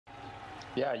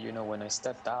Yeah, when I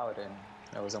stepped out and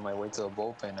I was on my way to the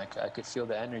bullpen, I could feel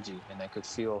the energy and I could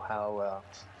feel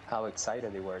how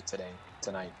excited they were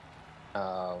tonight. And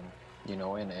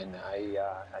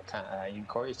I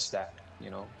encouraged that,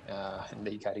 and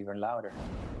they got even louder,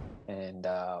 and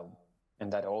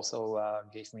that also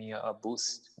gave me a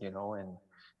boost, and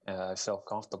I felt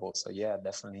comfortable. So yeah,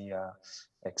 definitely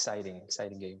exciting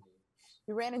game.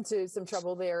 You ran into some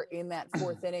trouble there in that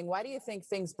fourth inning. Why do you think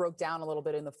things broke down a little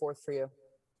bit in the fourth for you?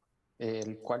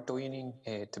 El cuarto inning,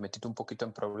 te metiste un poquito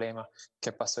en problema.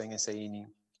 ¿Qué pasó en ese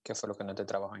inning? ¿Qué fue lo que no te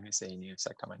trabajó en ese inning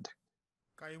exactamente?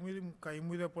 Caí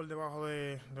muy de por debajo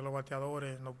de los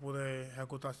bateadores, no pude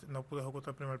ejecutar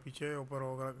el primer picheo,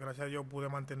 pero gracias a Dios pude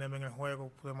mantenerme en el juego,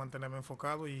 pude mantenerme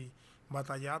enfocado y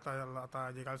batallar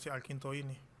hasta llegar al quinto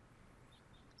inning.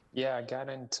 Yeah, I got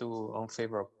into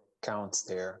unfavorable counts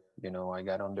there. I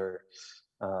got under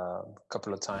a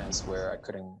couple of times where I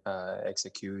couldn't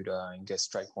execute and get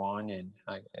strike one, and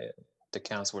the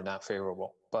counts were not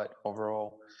favorable. But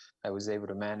overall, I was able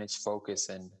to manage, focus,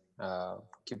 and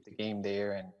keep the game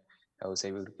there, and I was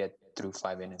able to get through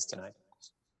 5 innings tonight.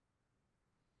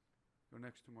 Go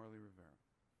next to Marley Rivera.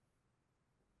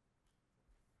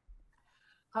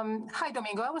 Hi,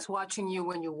 Domingo. I was watching you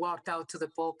when you walked out to the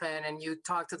bullpen and you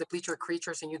talked to the bleacher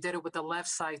creatures and you did it with the left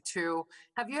side too.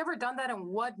 Have you ever done that and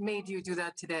what made you do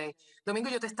that today? Domingo,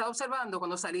 yo te estaba observando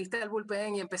cuando saliste del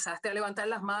bullpen y empezaste a levantar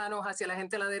las manos hacia la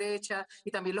gente a la derecha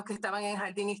y también los que estaban en el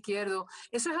jardín izquierdo.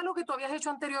 ¿Eso es algo que tú habías hecho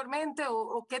anteriormente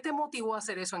o qué te motivó a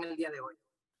hacer eso en el día de hoy?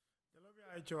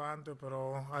 He hecho antes,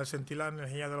 pero al sentir la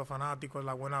energía de los fanáticos,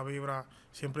 la buena vibra,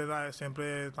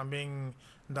 siempre también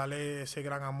darle ese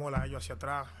gran amor a ellos hacia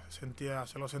atrás,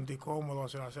 hacerlo sentir cómodo,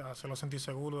 hacerlo sentir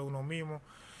seguro de uno mismo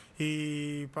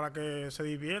y para que se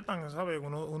diviertan, ¿sabes?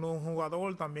 Uno es un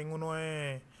jugador, también uno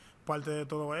es parte de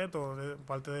todo esto,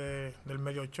 parte del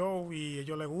medio show y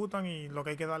ellos les gustan y lo que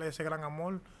hay que darle ese gran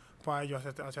amor para ellos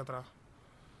hacia atrás.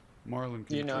 Marlon,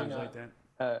 can you translate that?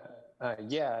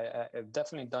 Yeah, I've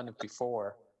definitely done it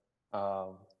before.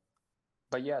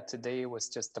 But yeah, today was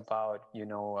just about,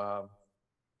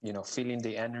 feeling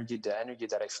the energy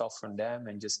that I felt from them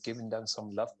and just giving them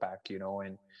some love back,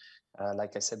 and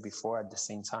like I said before, at the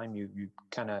same time, you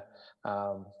kind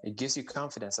of, it gives you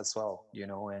confidence as well,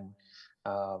 and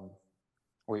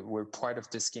we're part of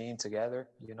this game together,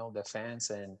 the fans,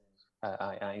 and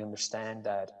I understand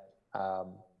that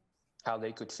how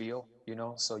they could feel,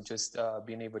 so just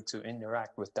being able to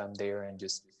interact with them there and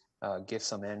just give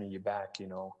some energy back,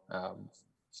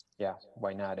 yeah,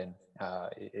 why not? And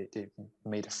it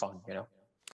made it fun,